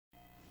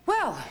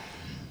Well,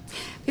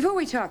 before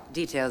we talk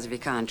details of your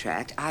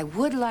contract, I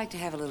would like to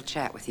have a little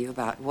chat with you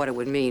about what it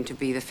would mean to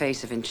be the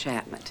face of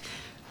enchantment.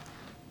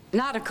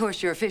 Not, of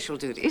course, your official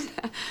duties,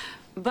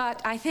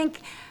 but I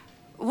think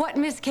what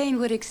Miss Kane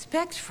would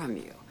expect from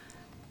you.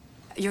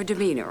 Your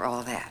demeanor,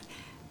 all that.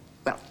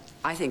 Well,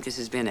 I think this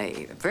has been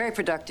a very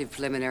productive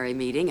preliminary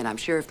meeting, and I'm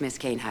sure if Miss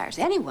Kane hires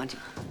anyone to...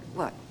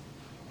 What?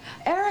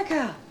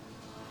 Erica!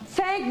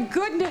 Thank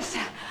goodness!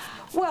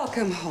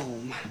 Welcome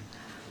home.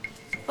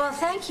 Well,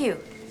 thank you.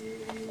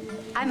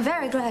 I'm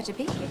very glad to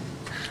be here.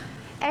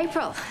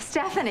 April,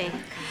 Stephanie,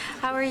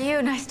 how are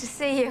you? Nice to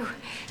see you.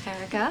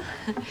 Erica,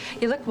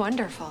 you look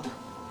wonderful.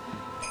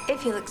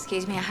 If you'll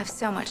excuse me, I have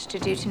so much to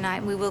do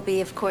tonight. We will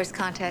be, of course,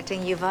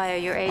 contacting you via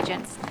your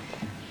agents.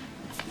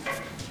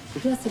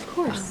 Yes, of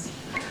course.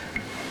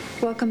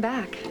 Welcome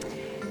back.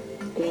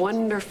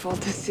 Wonderful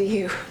to see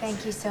you.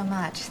 Thank you so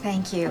much.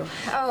 Thank you.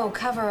 Oh,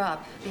 cover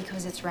up,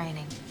 because it's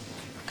raining.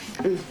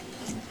 Okay.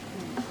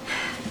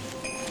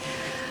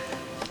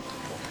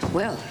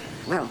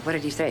 Well, what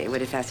did he say? What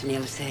did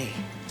Fastenal say?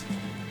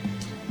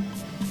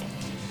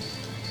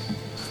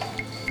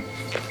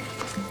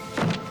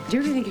 Do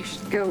you really think you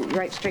should go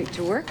right straight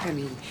to work? I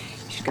mean,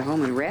 you should go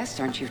home and rest.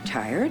 Aren't you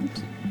tired?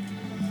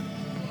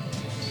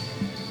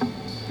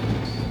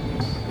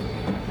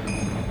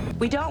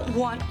 We don't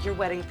want your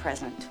wedding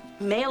present.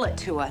 Mail it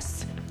to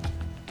us.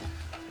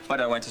 But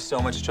I went to so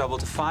much trouble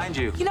to find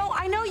you. You know,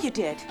 I know you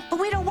did, but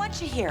we don't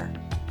want you here.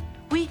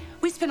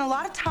 We spent a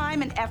lot of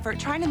time and effort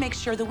trying to make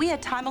sure that we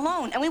had time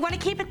alone, and we want to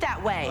keep it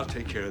that way. I'll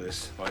take care of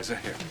this, Liza.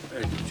 Here,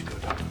 there you go,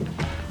 Doc.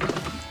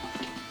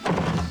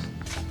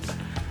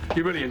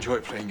 You really enjoy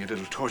playing your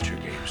little torture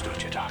games,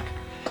 don't you, Doc?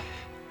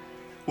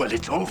 Well,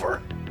 it's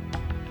over.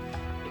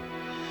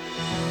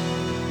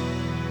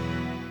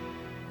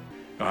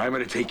 Now, I'm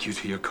going to take you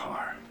to your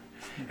car,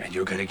 and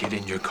you're going to get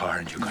in your car,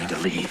 and you're going to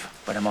leave.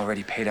 But I'm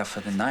already paid up for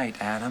the night,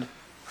 Adam.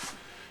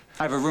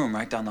 I have a room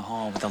right down the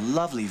hall with a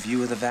lovely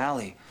view of the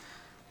valley.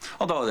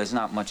 Although there's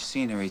not much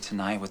scenery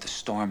tonight with the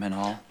storm and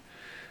all.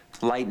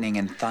 Lightning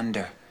and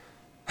thunder.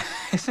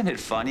 Isn't it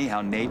funny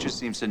how nature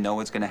seems to know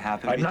what's going to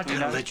happen? I'm not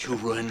going to let you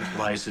ruin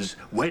Liza's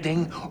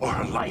wedding or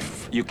her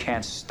life. You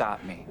can't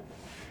stop me.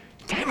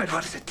 Damn it,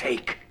 what does it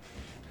take?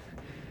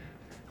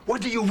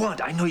 What do you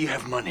want? I know you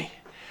have money,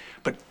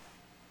 but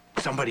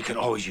somebody can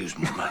always use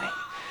more money.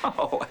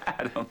 Oh,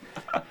 Adam.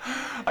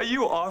 Are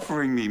you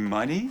offering me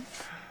money?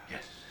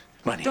 Yes,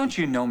 money. Don't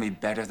you know me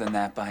better than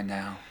that by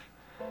now?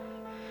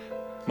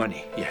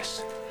 Money,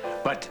 yes,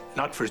 but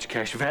not for its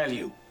cash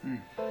value.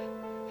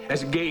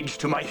 As a gauge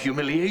to my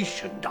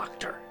humiliation,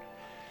 Doctor.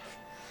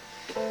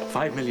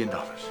 $5 million.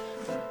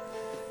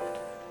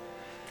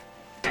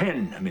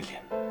 10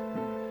 million.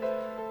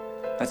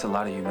 That's a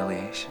lot of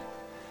humiliation.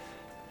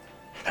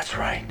 That's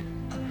right.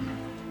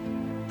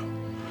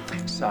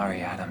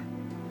 Sorry,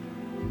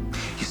 Adam.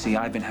 You see,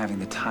 I've been having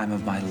the time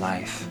of my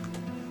life,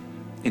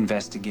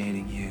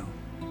 investigating you,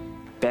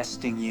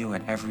 besting you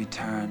at every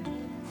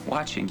turn,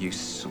 watching you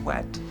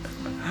sweat,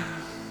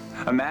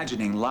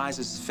 imagining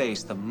Liza's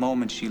face the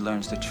moment she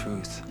learns the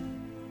truth.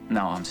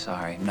 No, I'm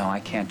sorry. No, I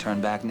can't turn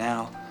back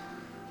now.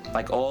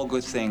 Like all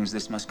good things,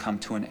 this must come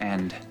to an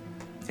end.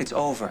 It's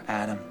over,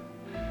 Adam.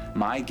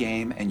 My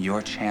game and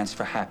your chance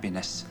for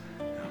happiness.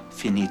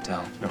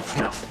 Finito.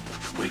 No,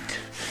 wait.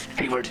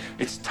 Hayward.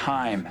 It's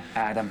time,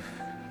 Adam.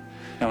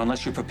 Now,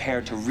 unless you're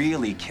prepared to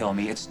really kill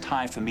me, it's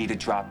time for me to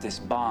drop this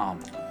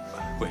bomb.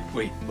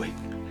 Wait.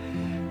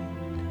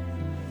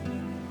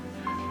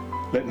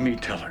 Let me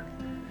tell her.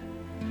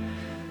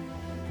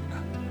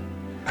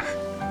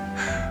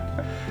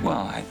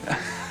 Well,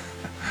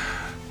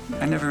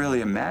 I never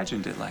really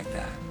imagined it like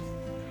that.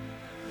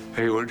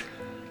 Hayward,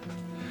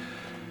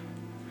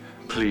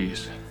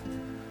 please.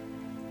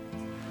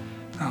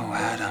 Oh,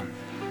 Adam.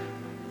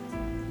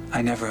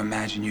 I never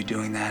imagined you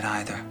doing that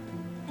either.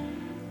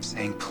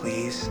 Saying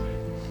please.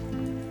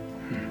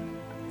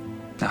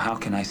 Now, how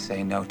can I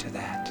say no to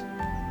that?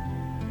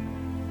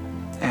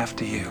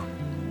 After you.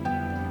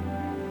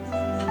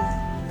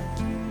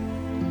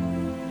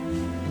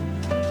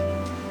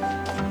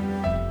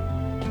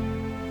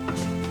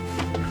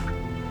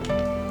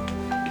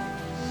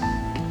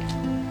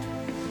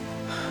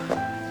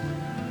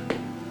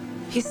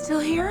 He's still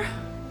here?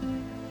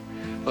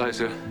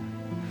 Liza,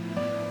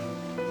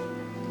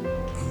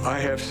 I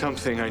have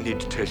something I need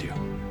to tell you.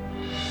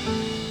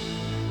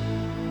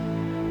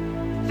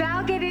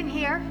 Val, get in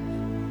here.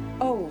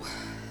 Oh,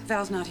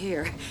 Val's not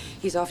here.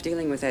 He's off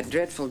dealing with that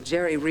dreadful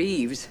Jerry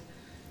Reeves.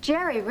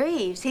 Jerry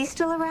Reeves, he's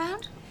still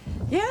around?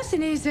 Yes,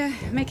 and he's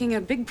making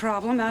a big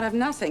problem out of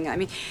nothing. I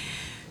mean,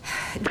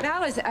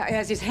 Val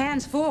has his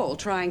hands full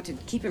trying to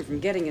keep him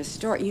from getting his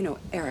story. You know,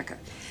 Erica,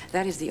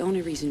 that is the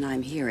only reason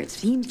I'm here. It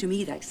seems to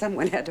me like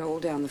someone had to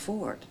hold down the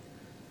fort.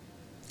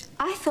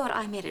 I thought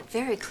I made it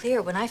very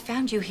clear when I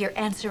found you here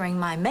answering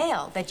my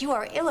mail that you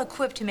are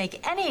ill-equipped to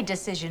make any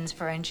decisions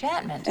for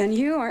enchantment. And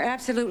you are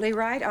absolutely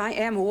right. I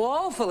am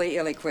woefully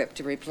ill-equipped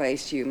to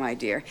replace you, my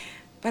dear.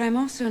 But I'm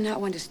also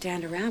not one to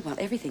stand around while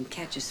everything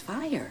catches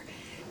fire.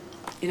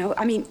 You know,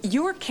 I mean,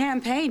 your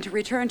campaign to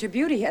return to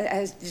beauty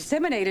has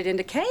disseminated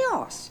into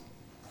chaos.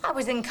 I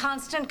was in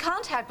constant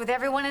contact with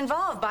everyone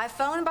involved, by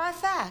phone and by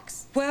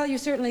fax. Well, you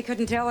certainly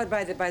couldn't tell it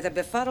by the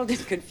befuddled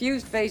and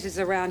confused faces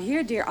around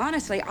here, dear.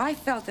 Honestly, I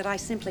felt that I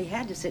simply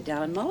had to sit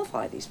down and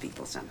mollify these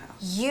people somehow.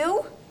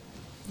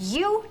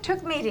 You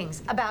took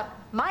meetings about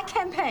my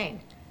campaign.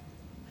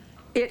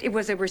 It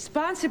was a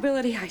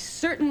responsibility I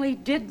certainly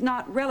did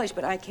not relish,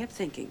 but I kept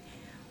thinking,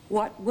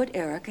 what would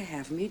Erica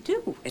have me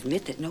do?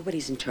 Admit that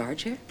nobody's in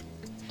charge here?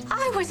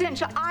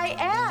 I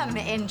am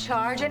in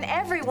charge, and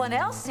everyone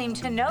else seemed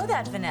to know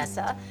that,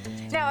 Vanessa.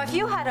 Now, if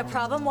you had a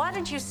problem, why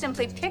didn't you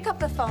simply pick up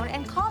the phone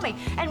and call me?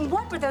 And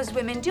what were those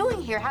women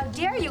doing here? How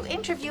dare you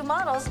interview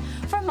models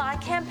for my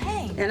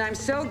campaign? And I'm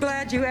so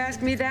glad you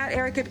asked me that,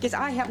 Erica, because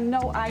I have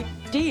no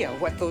idea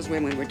what those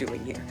women were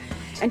doing here.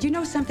 And you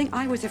know something?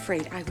 I was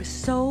afraid. I was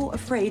so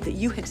afraid that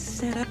you had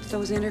set up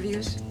those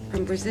interviews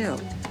from Brazil.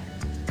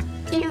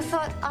 You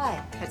thought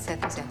I had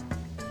set these up?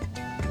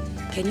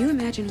 Can you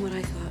imagine what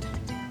I thought?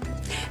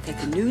 That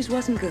the news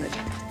wasn't good.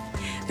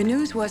 The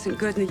news wasn't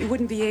good, and that you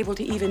wouldn't be able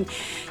to even,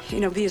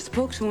 you know, be a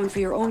spokeswoman for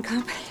your own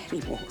company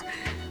anymore.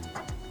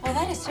 Well,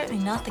 that is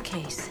certainly not the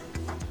case.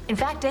 In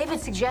fact,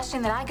 David's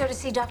suggestion that I go to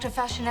see Dr.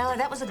 Fascinella,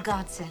 that was a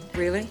godsend.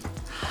 Really?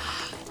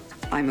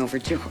 I'm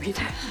overjoyed.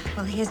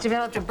 Well, he has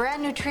developed a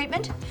brand new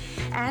treatment,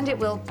 and it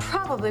will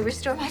probably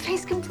restore my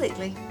face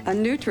completely. A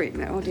new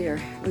treatment? Oh, dear.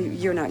 Well,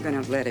 you're not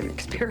going to let him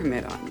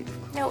experiment on you.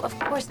 No, of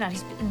course not.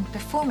 He's been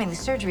performing the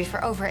surgery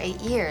for over 8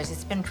 years.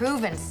 It's been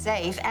proven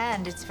safe,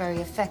 and it's very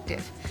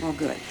effective. Oh,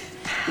 good.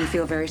 You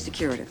feel very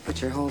secure to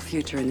put your whole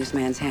future in this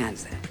man's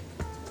hands, then?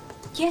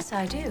 Yes,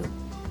 I do.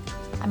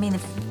 I mean,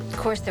 of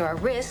course, there are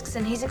risks,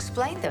 and he's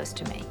explained those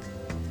to me.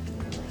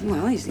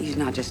 Well, he's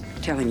not just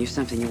telling you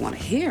something you want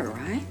to hear,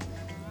 right?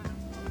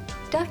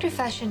 Dr.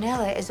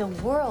 Fascinella is a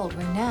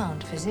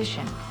world-renowned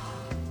physician.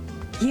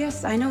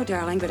 Yes, I know,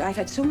 darling, but I've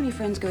had so many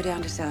friends go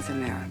down to South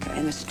America,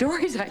 and the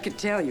stories I could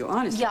tell you,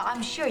 honestly. Yeah,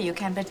 I'm sure you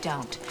can, but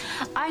don't.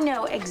 I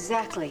know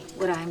exactly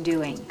what I'm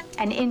doing,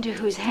 and into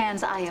whose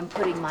hands I am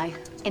putting my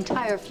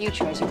entire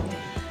future as a...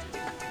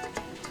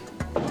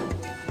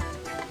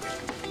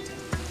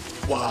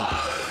 Wow.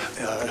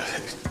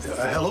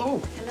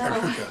 Hello,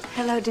 Erica.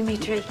 Hello,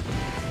 Dimitri.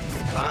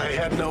 I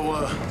had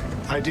no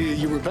idea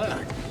you were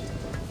back.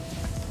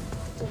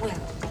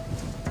 Well,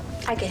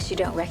 I guess you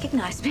don't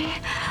recognize me.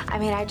 I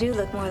mean, I do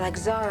look more like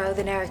Zorro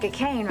than Erica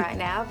Kane right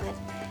now,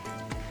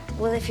 but...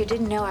 Well, if you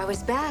didn't know I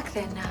was back,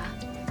 then,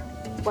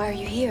 why are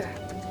you here?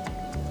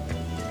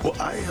 Well,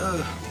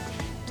 I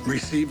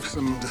received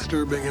some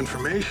disturbing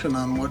information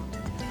on what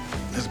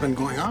has been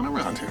going on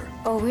around here.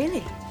 Oh,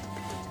 really?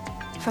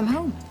 From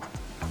whom?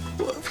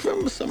 Well,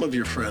 from some of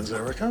your friends,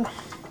 Erica.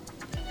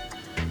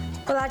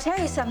 Well, I'll tell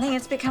you something.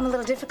 It's become a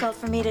little difficult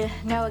for me to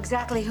know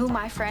exactly who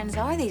my friends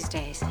are these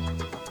days.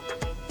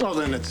 Well,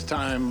 then it's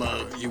time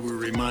you were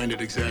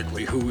reminded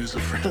exactly who is a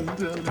friend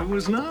and who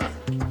is not.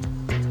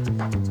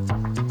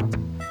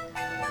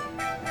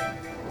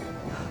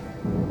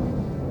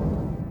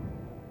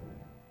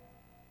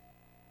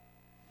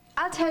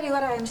 I'll tell you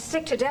what I am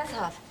sick to death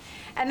of,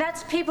 and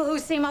that's people who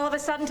seem all of a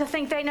sudden to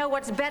think they know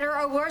what's better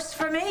or worse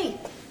for me.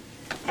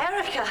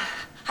 Erica,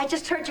 I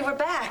just heard you were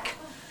back.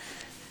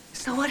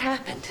 So what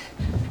happened?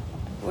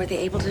 Were they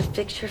able to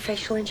fix your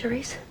facial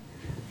injuries?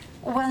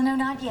 Well, no,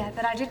 not yet,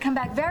 but I did come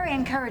back very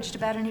encouraged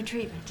about a new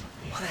treatment.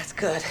 Well, that's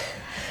good.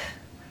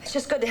 It's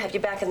just good to have you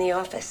back in the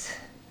office,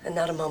 and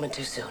not a moment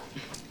too soon.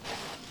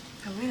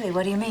 Oh, really?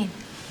 What do you mean?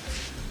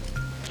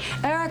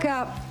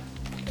 Erica,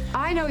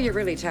 I know you're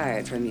really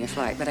tired from your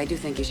flight, but I do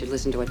think you should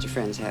listen to what your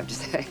friends have to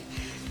say.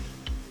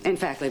 In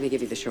fact, let me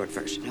give you the short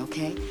version,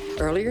 okay?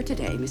 Earlier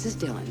today, Mrs.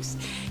 Dillons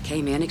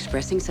came in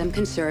expressing some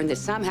concern that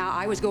somehow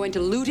I was going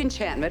to loot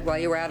enchantment while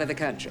you were out of the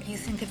country. You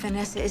think that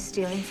Vanessa is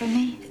stealing from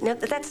me? No,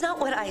 that's not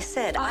what I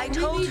said. I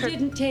told her... really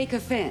didn't take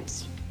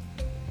offense.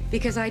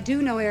 Because I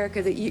do know,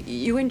 Erica, that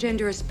you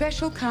engender a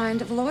special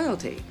kind of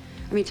loyalty.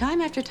 I mean,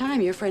 time after time,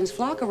 your friends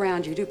flock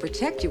around you to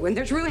protect you, and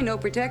there's really no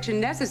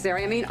protection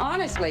necessary. I mean,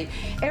 honestly,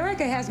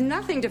 Erica has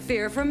nothing to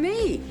fear from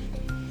me.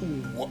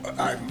 Well,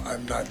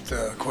 I'm not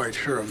quite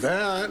sure of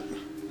that.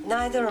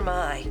 Neither am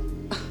I.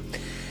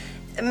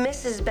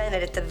 Mrs.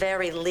 Bennett, at the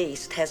very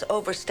least, has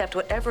overstepped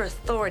whatever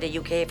authority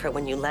you gave her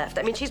when you left.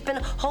 I mean, she's been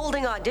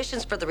holding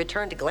auditions for the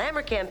Return to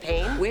Glamour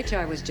campaign. Which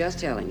I was just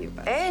telling you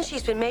about. And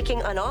she's been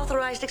making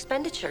unauthorized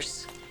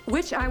expenditures.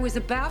 Which I was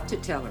about to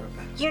tell her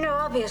about. You know,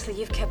 obviously,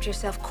 you've kept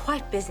yourself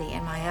quite busy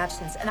in my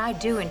absence, and I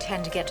do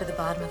intend to get to the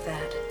bottom of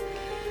that.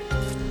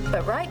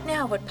 But right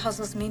now, what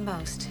puzzles me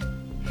most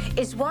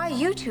is why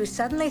you two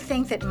suddenly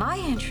think that my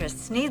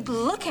interests need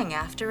looking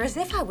after as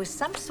if I was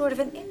some sort of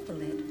an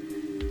invalid.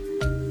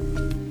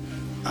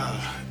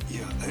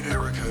 Yeah,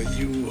 Erica,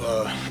 you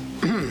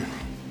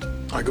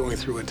are going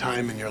through a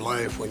time in your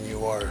life when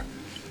you are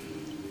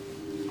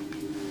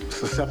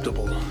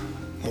susceptible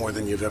more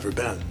than you've ever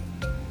been.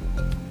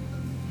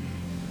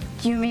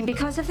 You mean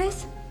because of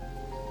this?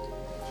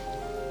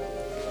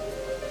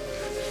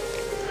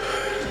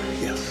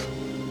 Yes.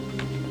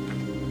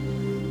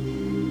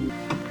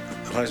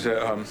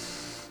 Liza,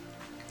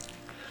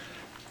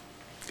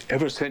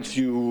 ever since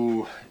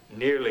you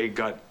nearly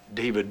got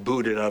David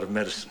booted out of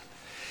medicine,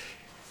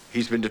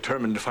 he's been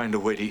determined to find a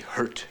way to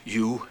hurt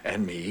you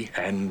and me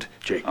and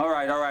Jake. All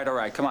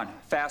right. Come on,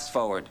 fast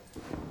forward.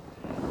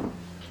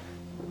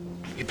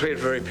 He played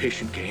a very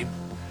patient game,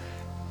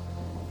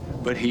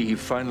 but he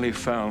finally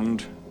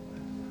found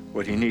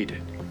what he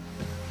needed.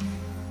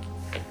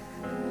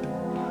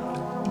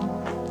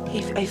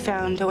 He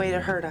found a way to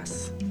hurt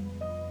us.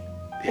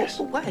 Yes.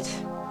 What?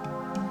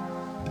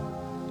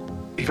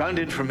 He found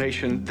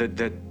information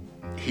that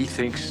he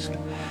thinks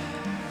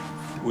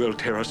will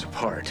tear us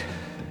apart.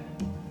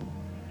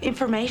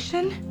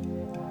 Information?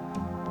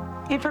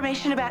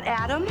 Information about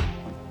Adam?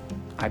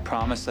 I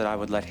promised that I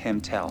would let him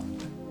tell.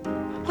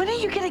 When are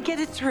you gonna get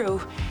it through?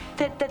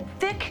 That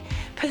thick,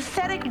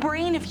 pathetic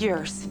brain of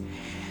yours.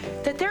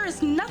 That there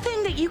is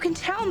nothing that you can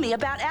tell me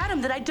about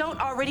Adam that I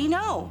don't already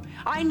know.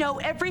 I know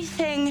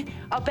everything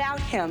about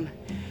him.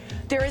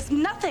 There is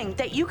nothing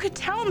that you could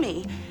tell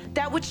me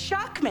that would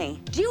shock me.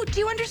 Do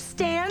you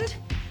understand?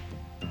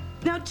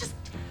 Now just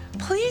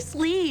please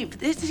leave.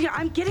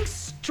 I'm getting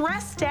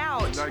stressed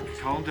out.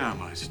 Calm down,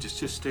 Liza.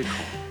 Just stay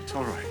calm. It's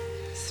all right.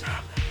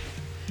 Stop.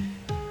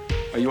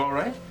 Are you all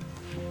right?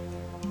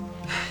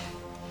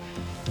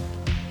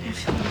 I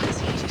feel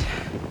nauseated.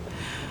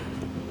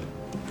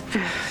 I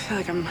feel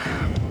like I'm...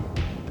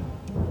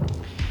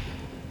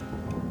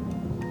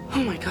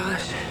 Oh my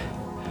gosh.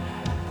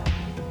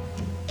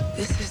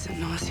 This isn't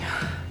nausea.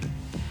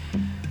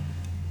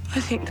 I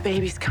think the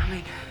baby's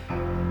coming. Are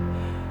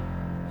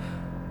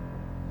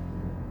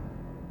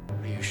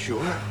you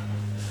sure?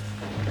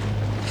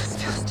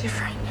 This feels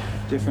different.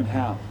 Different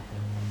how?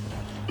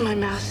 My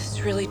mouth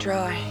is really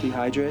dry.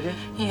 Dehydrated?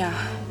 Yeah.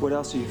 What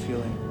else are you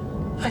feeling?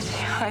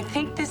 I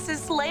think this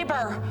is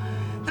labor.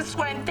 That's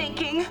what I'm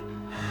thinking.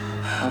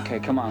 Okay,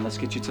 come on, let's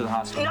get you to the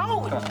hospital.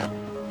 No!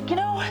 You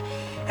know,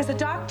 as a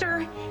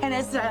doctor and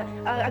as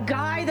a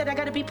guy that I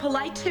gotta be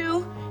polite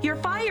to, you're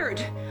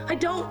fired. I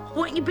don't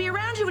want you to be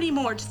around you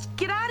anymore. Just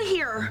get out of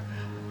here.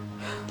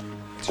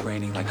 It's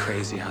raining like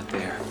crazy out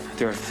there.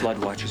 There are flood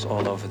watches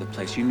all over the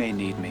place. You may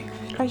need me.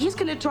 He's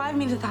gonna drive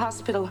me to the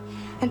hospital,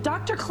 and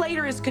Dr.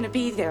 Clater is gonna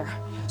be there.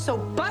 So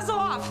buzz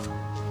off!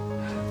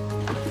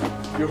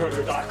 You heard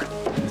her, Doc.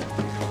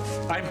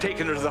 I'm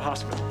taking her to the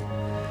hospital.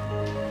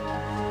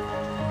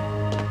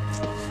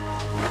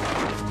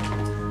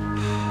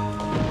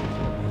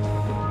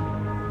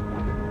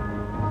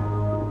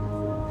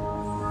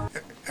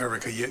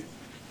 Erica,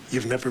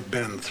 you've never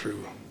been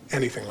through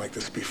anything like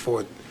this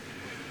before.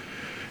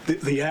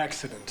 The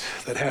accident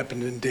that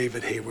happened in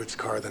David Hayward's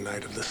car the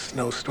night of the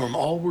snowstorm,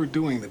 all we're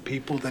doing, the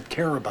people that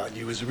care about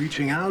you, is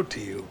reaching out to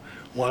you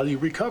while you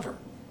recover.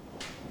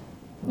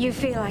 You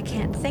feel I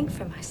can't think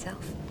for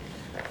myself.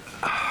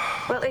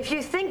 Well, if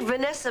you think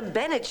Vanessa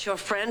Bennett's your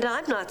friend,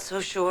 I'm not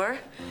so sure.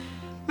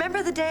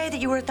 Remember the day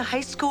that you were at the high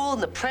school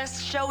and the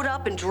press showed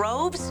up in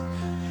droves?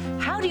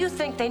 How do you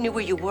think they knew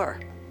where you were?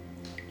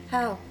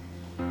 How?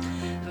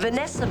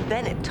 Vanessa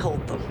Bennett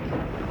told them.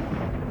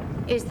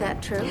 Is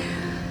that true?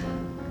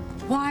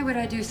 Why would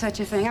I do such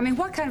a thing? I mean,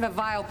 what kind of a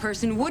vile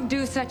person would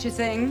do such a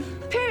thing?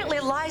 Apparently,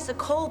 Liza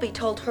Colby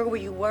told her where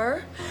you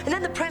were, and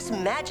then the press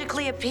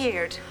magically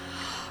appeared.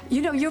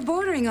 You know, you're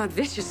bordering on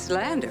vicious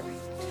slander.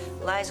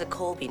 Liza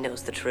Colby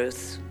knows the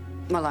truth.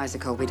 Well, Liza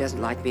Colby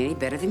doesn't like me any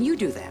better than you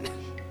do, then.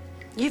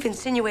 You've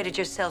insinuated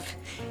yourself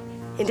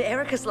into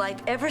Erica's life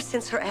ever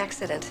since her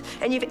accident,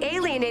 and you've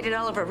alienated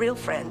all of her real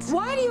friends.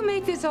 Why do you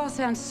make this all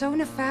sound so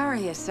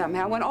nefarious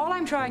somehow, when all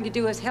I'm trying to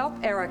do is help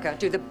Erica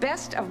to the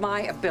best of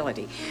my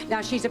ability?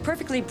 Now, she's a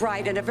perfectly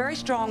bright and a very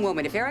strong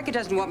woman. If Erica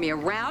doesn't want me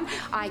around,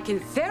 I can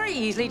very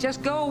easily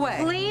just go away.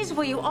 Please,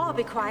 will you all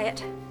be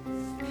quiet?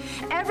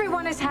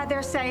 Everyone has had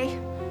their say.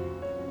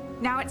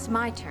 Now it's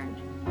my turn.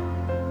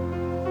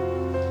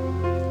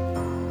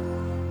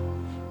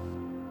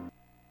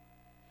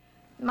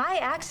 My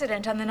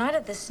accident on the night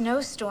of the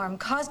snowstorm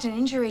caused an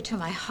injury to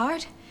my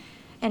heart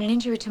and an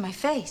injury to my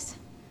face.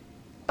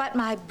 But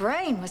my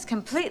brain was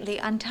completely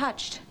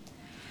untouched.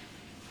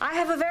 I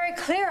have a very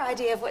clear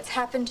idea of what's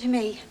happened to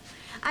me,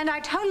 and I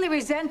totally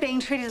resent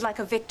being treated like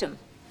a victim.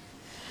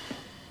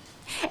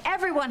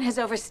 Everyone has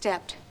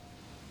overstepped.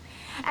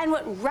 And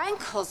what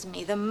rankles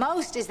me the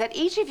most is that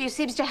each of you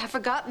seems to have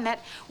forgotten that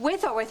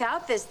with or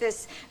without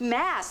this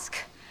mask,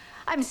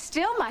 I'm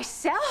still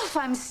myself.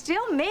 I'm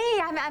still me.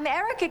 I'm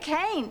Erica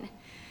Kane.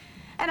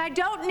 And I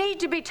don't need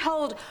to be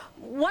told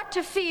what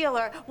to feel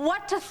or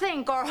what to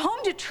think or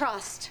whom to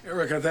trust.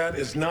 Erica, that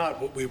is not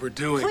what we were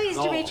doing. Please,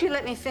 Dimitri,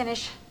 let me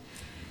finish.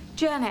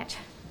 Janet,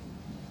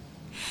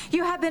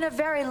 you have been a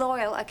very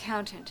loyal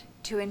accountant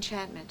to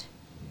Enchantment.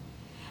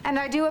 And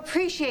I do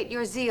appreciate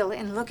your zeal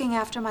in looking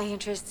after my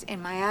interests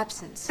in my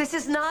absence. This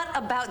is not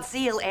about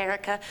zeal,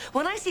 Erica.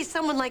 When I see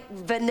someone like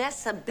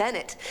Vanessa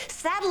Bennett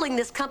saddling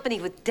this company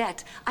with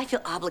debt, I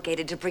feel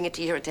obligated to bring it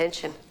to your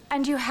attention.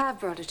 And you have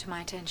brought it to my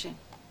attention.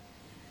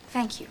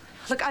 Thank you.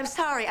 Look, I'm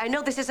sorry. I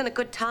know this isn't a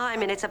good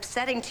time and it's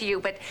upsetting to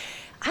you, but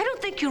I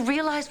don't think you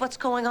realize what's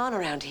going on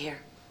around here.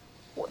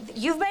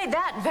 You've made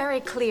that very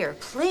clear.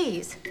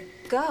 Please,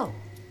 go.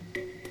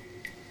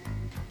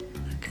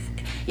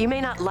 You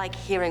may not like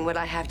hearing what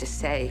I have to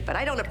say, but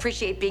I don't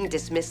appreciate being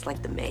dismissed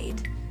like the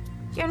maid.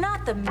 You're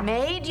not the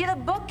maid, you're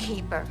the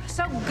bookkeeper.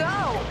 So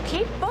go,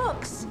 keep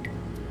books.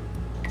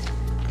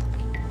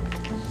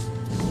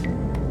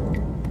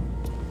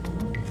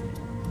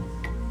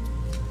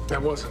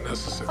 That wasn't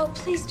necessary. Oh,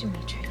 please,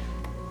 Dimitri.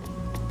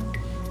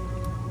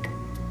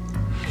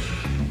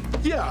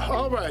 Yeah,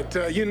 all right.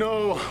 You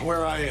know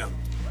where I am.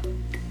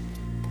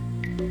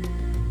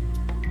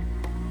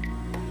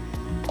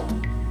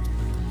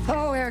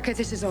 Oh, Erica,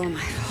 this is all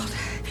my fault.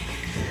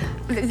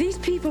 These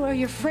people are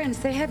your friends.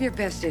 They have your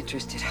best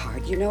interest at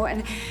heart, you know,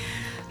 and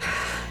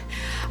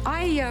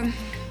I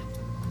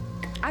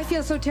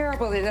feel so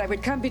terrible that I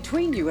would come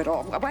between you at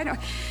all. Why don't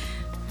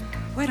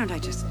I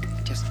just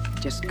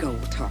go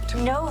talk to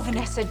her? No,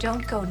 Vanessa,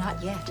 don't go,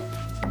 not yet.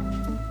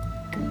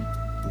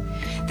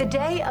 The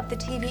day of the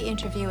TV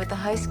interview at the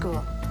high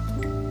school,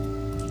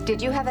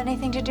 did you have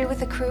anything to do with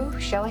the crew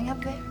showing up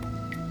there?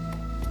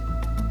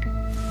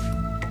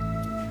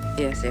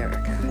 Yes,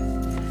 Erica.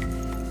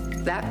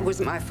 That was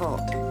my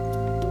fault.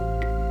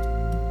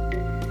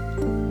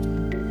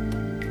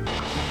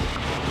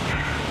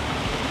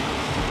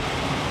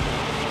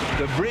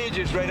 The bridge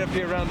is right up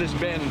here around this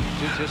bend.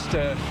 Just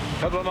a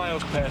couple of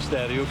miles past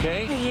that. Are you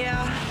okay?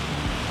 Yeah.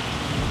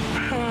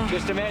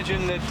 Just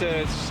imagine that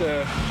it's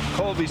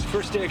Colby's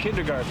first day of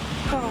kindergarten.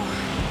 Oh.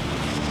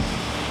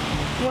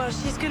 Well,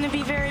 she's gonna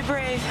be very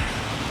brave.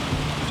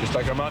 Just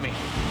like her mommy.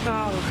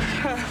 Oh.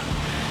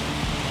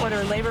 What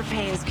are labor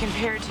pains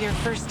compared to your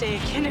first day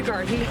of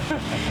kindergarten?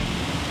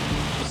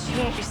 She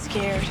won't be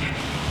scared.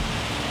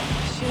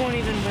 She won't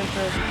even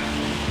whimper.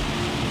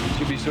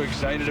 She'll be so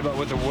excited about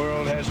what the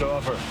world has to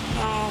offer.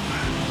 Oh,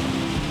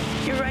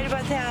 you're right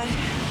about that.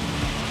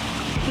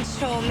 And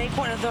she'll make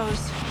one of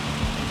those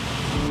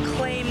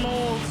clay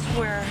molds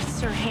where it's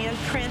her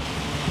handprint,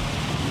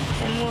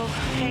 and we'll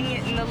hang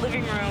it in the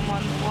living room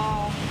on the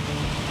wall.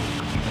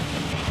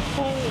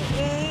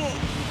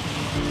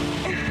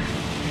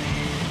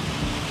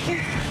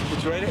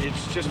 It's right.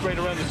 It's just right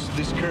around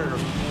this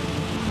curve.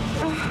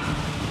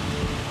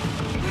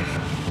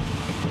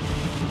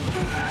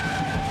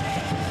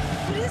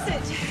 What is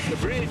it? The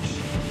bridge.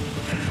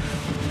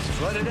 It's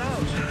flooded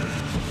out.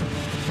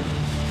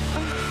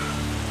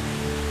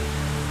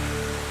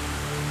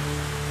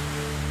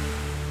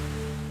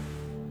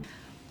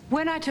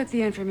 When I took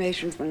the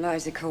information from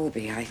Liza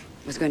Colby, I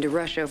was going to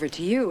rush over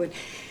to you, and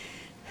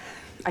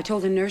I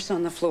told the nurse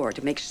on the floor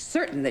to make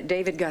certain that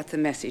David got the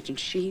message, and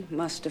she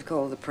must have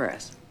called the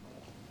press.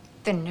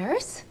 The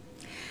nurse?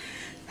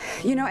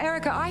 You know,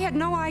 Erica, I had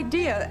no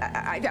idea.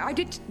 I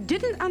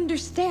didn't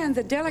understand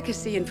the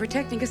delicacy in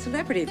protecting a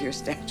celebrity of your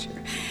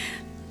stature.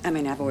 I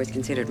mean, I've always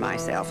considered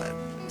myself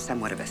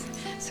somewhat of a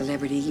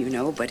celebrity, you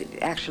know, but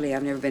actually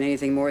I've never been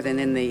anything more than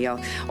in the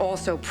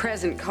also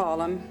present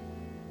column.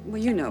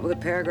 Well, you know, the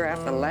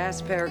paragraph, the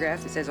last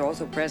paragraph that says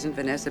also present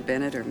Vanessa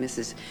Bennett or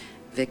Mrs.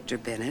 Victor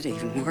Bennett,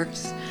 even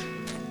worse.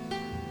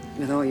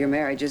 With all your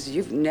marriages,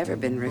 you've never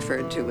been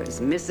referred to as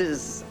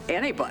Mrs.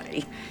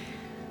 anybody.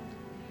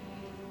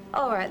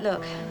 All right,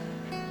 look.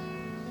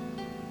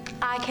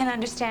 I can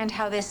understand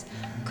how this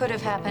could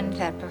have happened,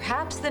 that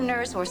perhaps the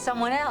nurse or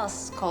someone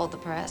else called the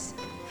press.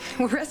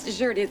 Well, rest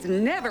assured, it's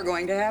never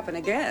going to happen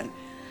again.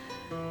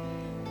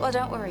 Well,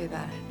 don't worry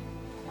about it.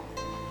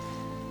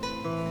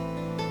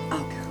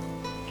 I'll go.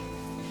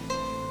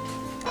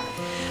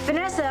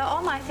 Vanessa,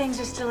 all my things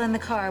are still in the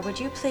car. Would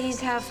you please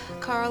have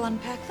Carl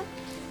unpack them?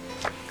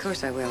 Of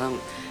course I will.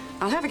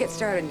 I'll have her get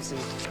started on some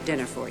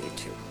dinner for you,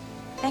 too.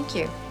 Thank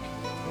you.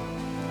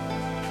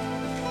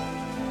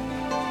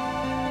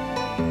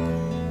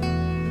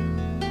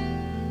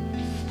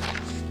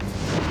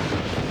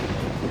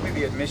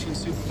 The admissions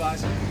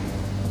supervisor?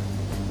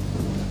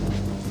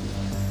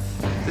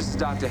 This is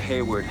Dr.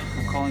 Hayward.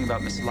 I'm calling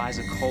about Miss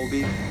Liza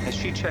Colby. Has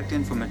she checked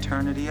in for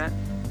maternity yet?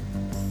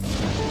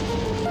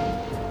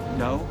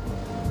 No?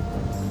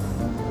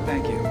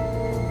 Thank you.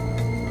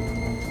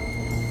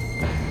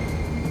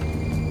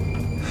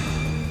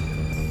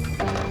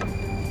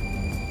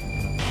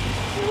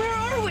 Where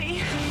are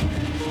we?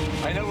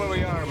 I know where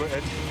we are,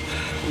 but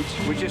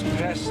we just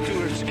passed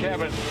Stewart's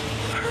cabin.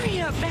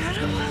 Hurry up,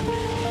 madam.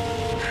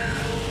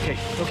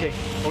 Okay,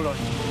 hold on.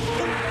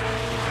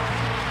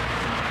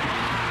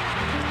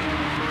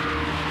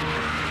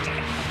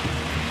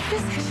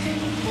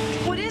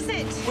 What is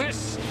it? We're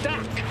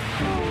stuck.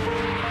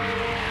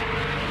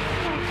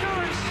 Oh,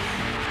 gosh.